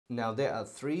Now there are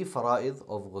three fara'id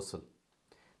of ghusl.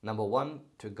 Number one,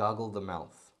 to gargle the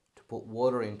mouth, to put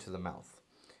water into the mouth.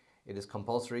 It is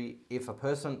compulsory if a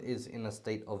person is in a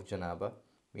state of janaba,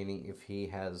 meaning if he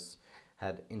has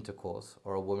had intercourse,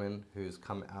 or a woman who's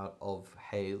come out of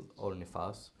hayd or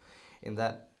nifas. In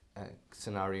that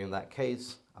scenario, in that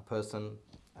case, a person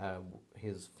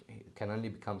he can only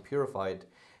become purified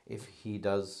if he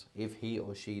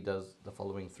or she does the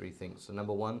following three things. So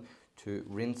number one, to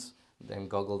rinse, then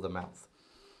goggle the mouth.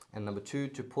 And number two,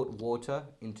 to put water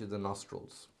into the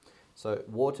nostrils. So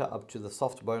water up to the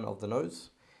soft bone of the nose,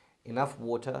 enough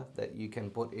water that you can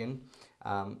put in.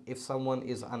 If someone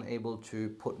is unable to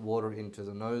put water into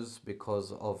the nose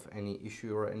because of any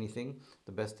issue or anything,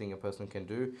 the best thing a person can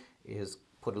do is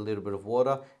put a little bit of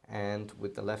water, and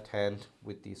with the left hand,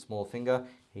 with the small finger,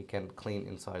 he can clean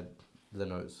inside the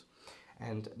nose.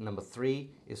 And number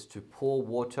three is to pour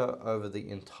water over the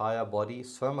entire body,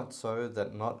 so much so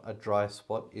that not a dry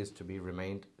spot is to be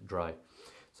remained dry.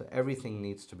 So everything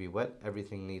needs to be wet,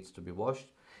 everything needs to be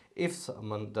washed. If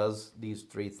someone does these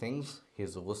three things,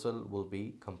 his ghusl will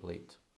be complete.